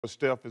what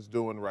Steph is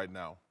doing right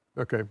now.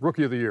 Okay,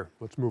 Rookie of the Year.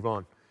 Let's move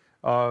on.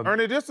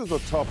 Ernie, this is a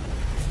tough one.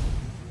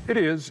 It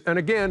is, and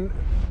again,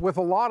 with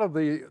a lot of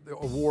the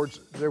awards,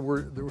 there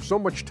was so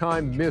much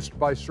time missed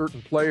by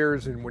certain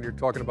players, and when you're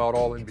talking about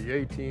all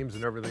NBA teams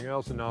and everything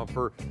else, and now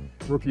for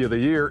Rookie of the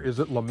Year, is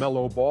it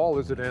LaMelo Ball?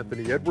 Is it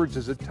Anthony Edwards?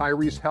 Is it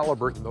Tyrese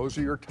Halliburton? Those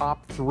are your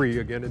top three,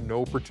 again, in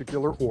no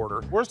particular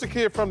order. Where's the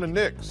kid from the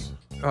Knicks?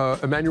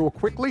 Emmanuel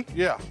Quickly?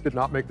 Yeah. Did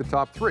not make the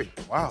top three.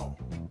 Wow.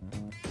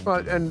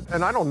 But and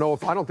I don't know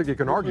if I don't think you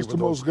can argue with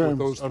those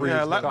three.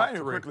 Yeah,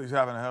 Emmanuel Quickly's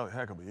having a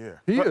heck of a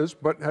year. He is,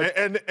 but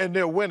and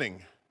they're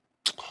winning.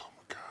 Oh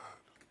my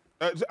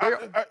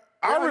God!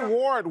 I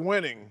reward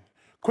winning.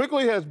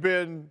 Quickly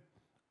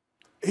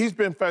he's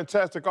been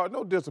fantastic.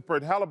 No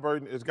discipline.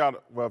 Halliburton has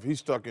got, well, he's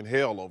stuck in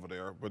hell over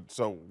there, but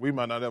so we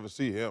might not ever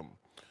see him.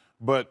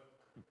 But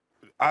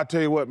I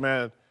tell you what,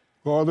 man.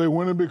 Well, are they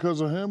winning because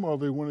of him, or are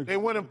they winning? They're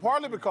winning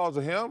partly because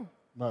of him.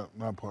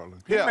 Not partly.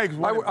 Yeah,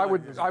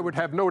 I would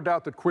have no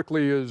doubt that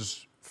Quickly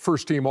is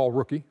first team all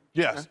rookie.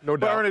 Yes, no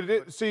doubt.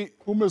 Ernie, see,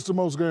 who missed the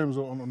most games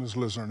on this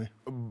list, Ernie?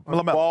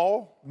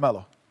 Ball.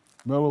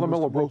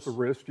 LaMelo broke the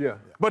wrist, yeah.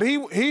 But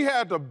he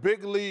had the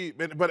big lead.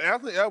 But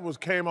Anthony Edwards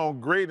came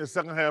on great in the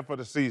second half of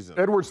the season.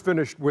 Edwards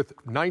finished with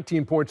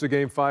 19 points a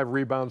game, 5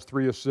 rebounds,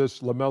 3 assists.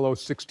 LaMelo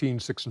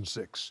 16, 6 and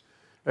 6,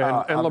 and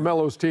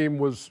LaMelo's team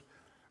was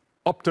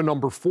up to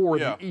number 4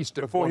 in the East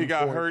at before he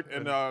got point. hurt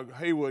and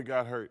Haywood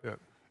got hurt. Yeah.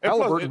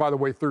 Halliburton, by the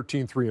way,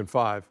 13, 3 and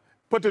 5.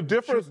 But the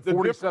difference,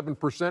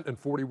 47% and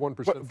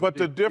 41%. But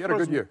the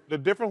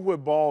difference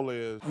with Ball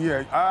is,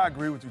 yeah, I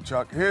agree with you,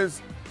 Chuck.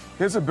 His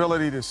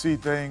ability to see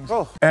things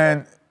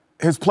and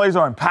his plays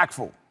are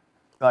impactful.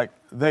 Like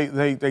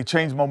they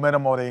change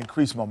momentum or they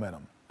increase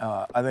momentum.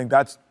 I think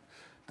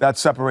that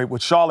separate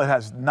what Charlotte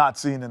has not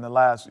seen in the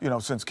last,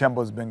 since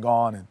Kemba's been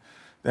gone, and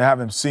they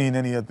haven't seen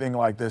anything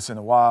like this in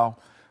a while.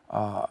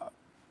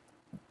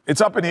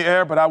 It's up in the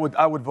air, but I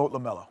would vote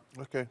LaMelo.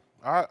 Okay.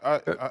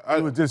 I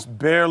would just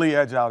barely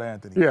edge out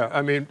Anthony. Yeah,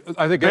 I mean,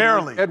 I think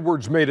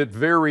Edwards made it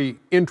very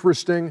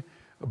interesting.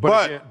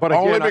 But again,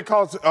 only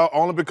because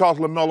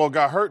LaMelo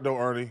got hurt, though,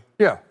 Ernie.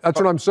 Yeah, that's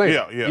what I'm saying.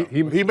 Yeah.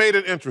 He made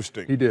it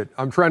interesting. He did.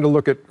 I'm trying to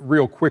look at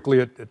real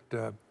quickly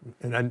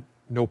and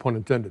no pun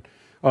intended.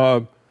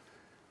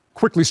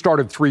 Quickly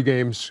started 3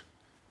 games,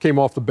 came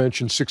off the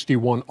bench in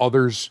 61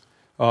 others.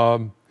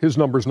 His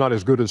number's not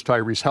as good as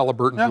Tyrese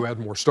Halliburton, who had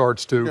more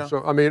starts too. Yeah.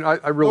 So I mean, I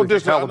really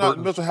think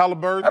Halliburton. Mr.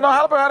 Halliburton. I know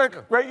Halliburton had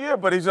a great year,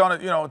 but he's on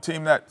a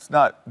team that's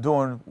not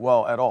doing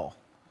well at all.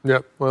 Yeah,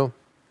 well,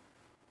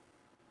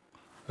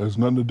 it has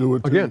nothing to do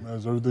with team. It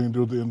has everything to do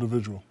with the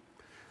individual.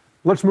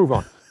 Let's move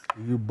on.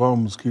 You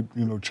bums keep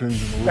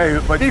changing the rules. Hey,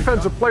 but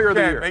Defensive Player of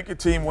the Year. Make your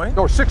team win.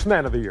 No, 6th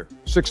Man of the Year.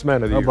 6th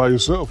Man of the Year. Not by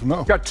yourself,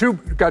 no. Got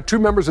two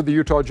members of the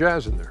Utah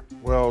Jazz in there.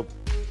 Well,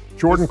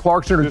 Jordan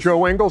Clarkson or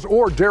Joe Ingles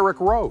or Derrick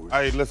Rose.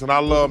 Hey, listen, I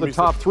love the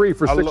top 3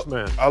 for 6th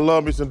man. I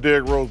love me some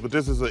Derrick Rose, but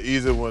this is an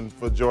easy one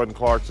for Jordan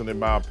Clarkson, in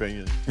my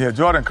opinion. Yeah,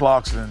 Jordan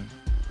Clarkson,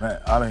 man,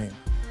 I mean,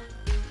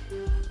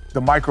 the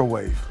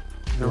microwave.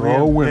 They're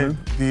all winning.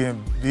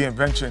 The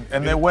invention,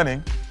 and they're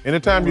winning.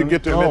 Anytime you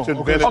get to mention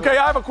okay,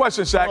 I have a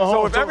question, Shaq.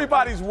 So if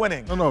everybody's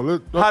winning,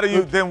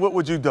 then what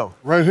would you do?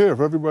 Right here,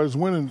 if everybody's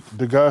winning,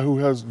 the guy who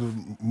has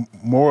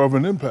more of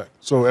an impact.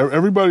 So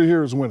everybody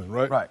here is winning,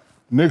 right? Right.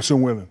 Knicks are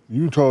winning.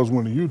 Utah's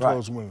winning.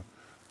 Utah's winning.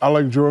 I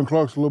like Jordan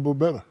Clarkson a little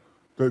bit better.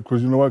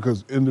 Because you know what?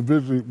 Because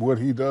individually, what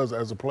he does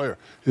as a player,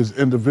 his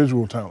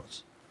individual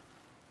talents.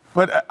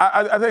 But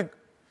I think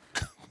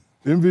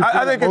MVP,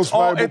 I think most it's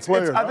all. valuable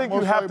player, I think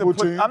you have to put.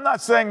 team. I'm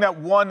not saying that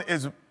one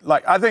is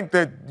like. I think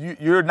that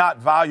you're not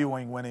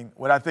valuing winning.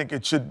 What I think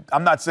it should.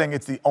 I'm not saying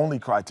it's the only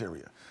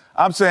criteria.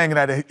 I'm saying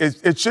that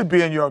it should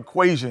be in your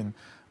equation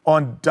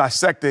on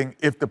dissecting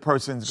if the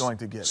person's going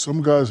to get it.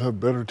 Some guys have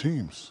better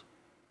teams.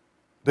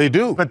 They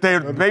do. But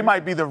they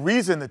might be the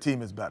reason the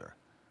team is better.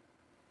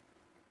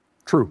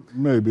 True.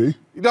 Maybe.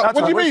 What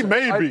do you mean,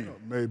 maybe?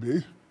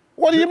 Maybe.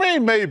 What do you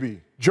mean,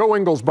 maybe? Joe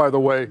Ingles, by the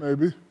way,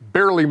 maybe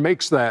barely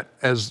makes that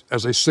as a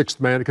 6th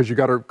man because you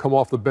got to come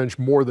off the bench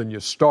more than you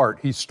start.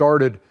 He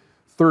started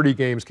 30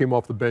 games, came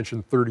off the bench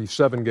in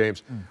 37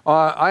 games.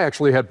 I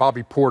actually had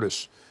Bobby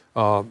Portis.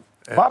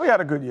 Bobby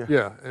had a good year.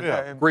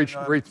 Yeah. Great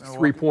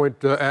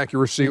 3-point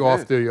accuracy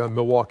off the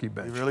Milwaukee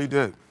bench. He really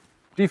did.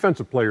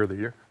 Defensive Player of the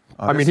Year.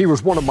 I mean, he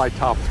was one of my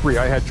top 3.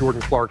 I had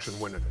Jordan Clarkson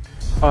winning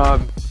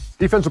it.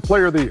 Defensive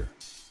Player of the Year.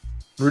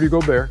 Rudy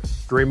Gobert,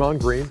 Draymond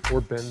Green,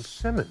 or Ben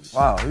Simmons.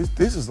 Wow,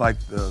 this is like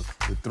the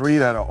 3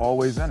 that are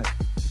always in it.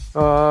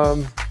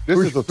 This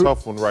is a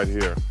tough one right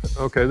here.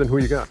 Okay, then who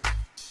you got?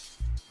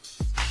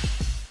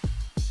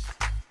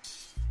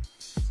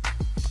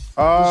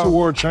 This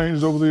award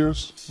changed over the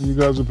years, in you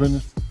guys'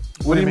 opinion?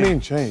 What do you mean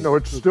change? No,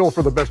 it's still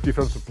for the best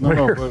defensive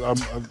player. No,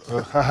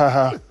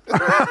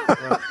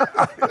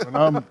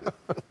 but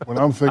when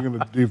I'm thinking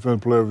of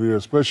defensive player of the year,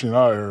 especially in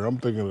our era, I'm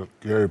thinking of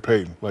Gary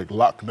Payton, like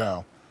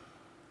lockdown.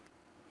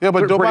 Yeah,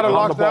 but nobody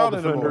locks down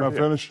anymore. When I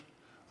finish,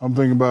 I'm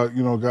thinking about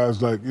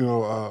guys like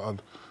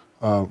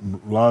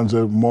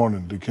Lonzo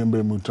Mourning,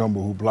 Dikembe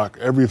Mutombo, who block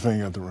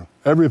everything at the rim.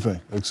 Everything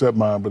except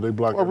mine, but they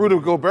block. Well, Rudy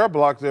Gobert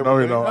blocks everything. No,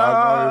 you don't.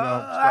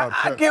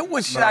 I get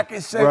what Shaq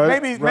is saying.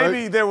 Right,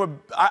 Maybe there were.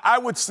 I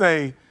would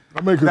say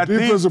mean, that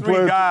these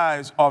three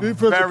guys are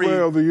defensive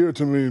player of the year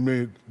to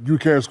me, you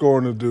can't score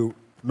in the Duke.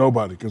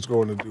 Nobody can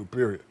score in the Duke,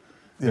 period.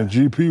 Yeah. And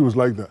GP was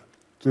like that.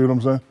 See what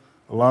I'm saying?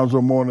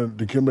 Alonzo Mourning,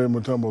 Dikembe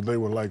Mutombo, they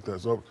were like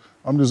that. So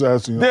I'm just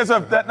asking you.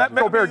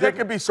 That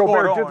could be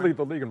scored Gobert on. did lead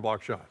the league in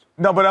block shots.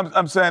 No, but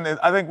I'm saying,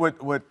 I think what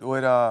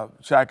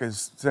Shaq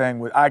is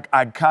saying,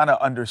 I kind of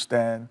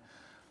understand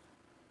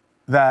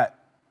that,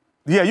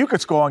 yeah, you could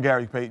score on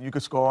Gary Payton, you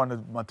could score on the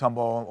Mutombo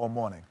or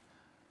Mourning.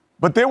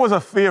 But there was a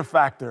fear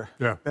factor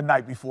the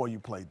night before you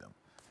played them.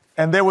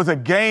 And there was a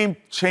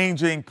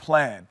game-changing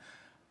plan.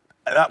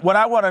 What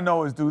I want to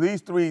know is, do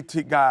these three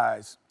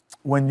guys,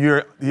 when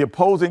the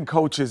opposing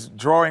coach is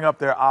drawing up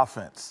their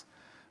offense,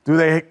 do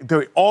they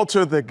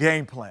alter the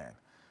game plan?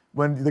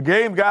 When the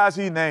guys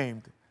he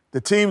named,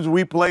 the teams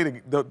we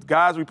played, the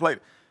guys we played,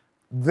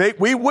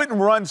 we wouldn't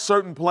run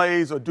certain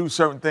plays or do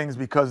certain things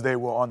because they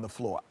were on the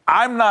floor.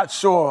 I'm not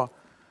sure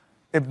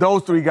if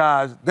those three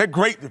guys, they're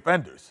great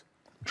defenders.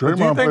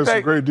 Draymond played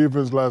some great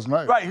defense last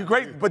night. Right,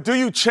 great. But do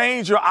you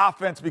change your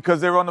offense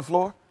because they're on the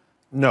floor?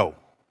 No.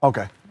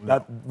 Okay.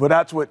 No.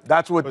 That's what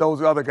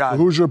those other guys.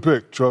 Who's your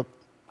pick, Chuck?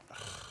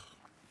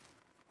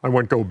 I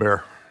went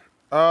Gobert.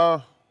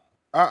 I'm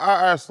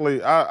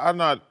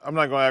not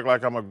gonna act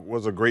like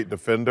was a great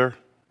defender.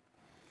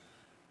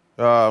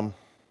 I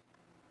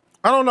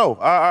don't know.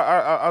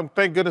 I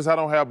thank goodness I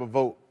don't have a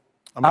vote.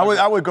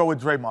 I would go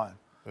with Draymond.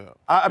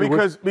 Yeah.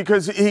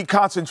 Because he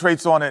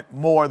concentrates on it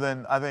more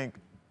than I think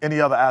any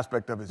other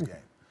aspect of his game,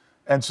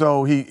 and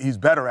so he's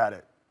better at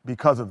it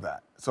because of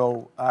that.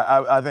 So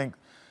I think,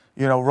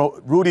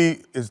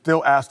 Rudy is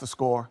still asked to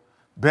score.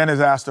 Ben is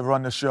asked to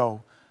run the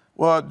show.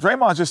 Well,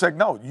 Draymond's just like,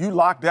 no, you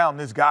lock down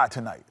this guy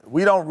tonight.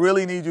 We don't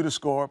really need you to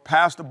score.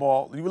 Pass the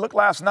ball. You look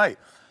last night.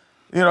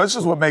 This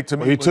is what makes to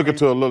me. He took it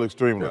to a little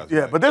extreme last night.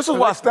 Yeah, but this is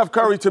why Steph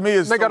Curry to me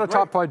is They so got a great.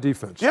 top 5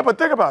 defense. Yeah, but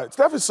think about it.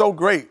 Steph is so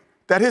great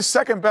that his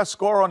second best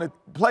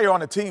player on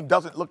the team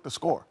doesn't look to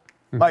score.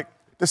 Like,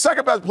 the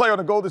second best player on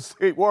the Golden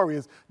State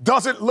Warriors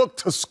doesn't look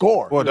to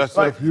score. Well, that's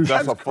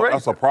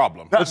a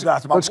problem.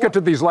 Let's get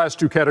to these last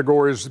two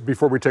categories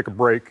before we take a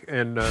break.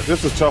 And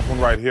this is a tough one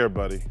right here,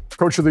 buddy.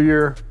 Coach of the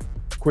Year,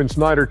 Quinn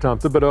Snyder, Tom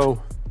Thibodeau,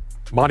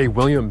 Monty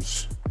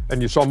Williams.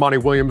 And you saw Monty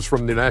Williams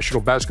from the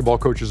National Basketball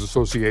Coaches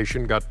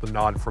Association, got the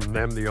nod from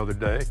them the other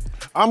day.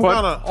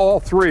 All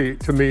three,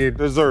 to me,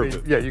 deserve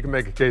it. Yeah, you can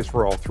make a case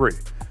for all three.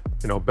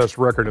 Best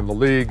record in the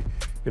league,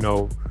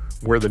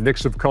 where the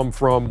Knicks have come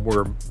from,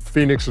 where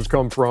Phoenix has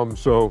come from.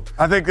 So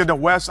I think in the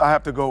West, I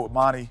have to go with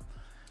Monty.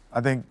 I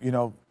think,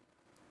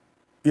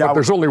 but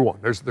there's only one.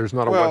 There's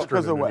not a Western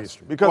because of and the an West.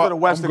 Eastern. Because of the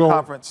Western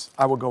Conference,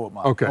 I would go with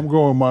Monty. Okay. I'm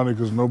going with Monty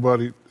because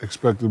nobody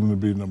expected him to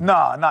be number.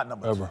 Nah, not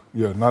number ever. two.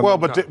 Yeah, not. Well,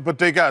 but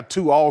they got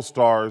 2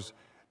 All-Stars,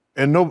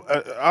 and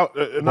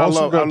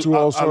Boston got 2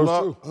 All-Stars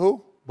too.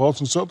 Who?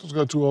 Boston Celtics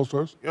got 2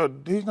 All-Stars.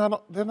 He's not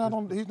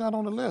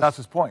on the list. That's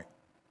his point.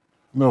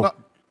 No.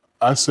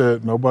 I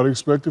said nobody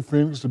expected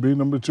Phoenix to be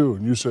number 2,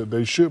 and you said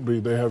they should be.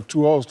 They have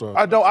 2 All-Stars.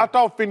 I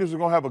thought Phoenix was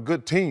gonna have a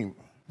good team.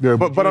 Yeah,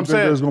 but I'm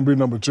saying there's going to be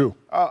number 2.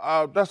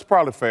 That's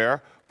probably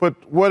fair. But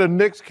where the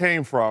Knicks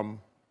came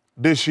from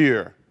this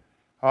year,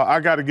 I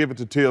got to give it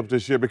to Tibbs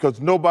this year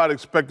because nobody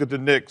expected the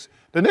Knicks.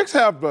 The Knicks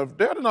they're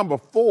the number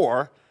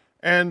 4,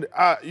 and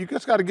you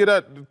just got to give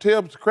that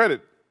Tibbs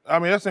credit. I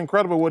mean, that's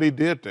incredible what he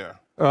did there.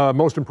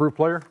 Most improved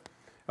player.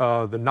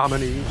 The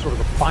nominees or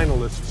the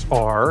finalists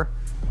are.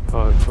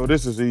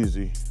 This is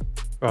easy.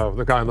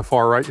 The guy on the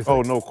far right. You think?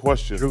 Oh, no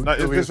question.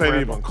 This ain't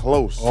even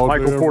close.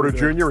 Michael Porter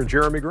Jr. and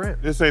Jeremy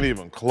Grant. This ain't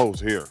even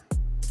close here.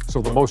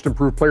 So the most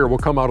improved player will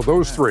come out of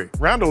those three.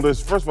 Randall is,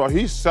 first of all,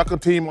 he's second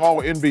team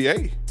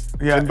All-NBA,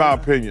 in my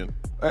opinion.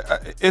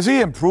 Is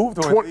he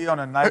improved or is he on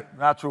a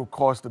natural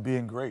course to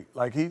being great?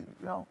 Like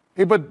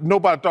But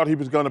nobody thought he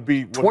was going to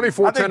be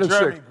 24, 10, and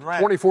 6.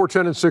 24,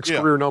 10, and 6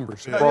 career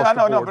numbers. Yeah,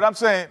 I know, but I'm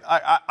saying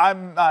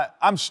I'm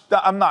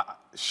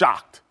not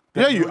shocked.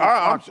 Yeah,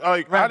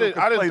 I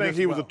didn't think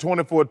he was a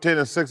 24, 10,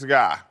 and 6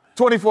 guy.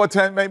 24,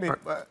 10, maybe.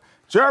 Right.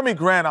 Jeremy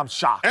Grant, I'm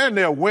shocked. And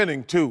they're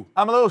winning, too.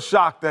 I'm a little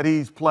shocked that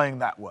he's playing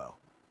that well.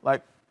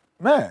 Like,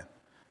 man,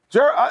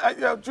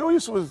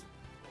 Julius was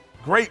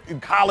great in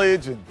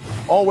college and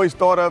always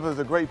thought of as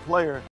a great player.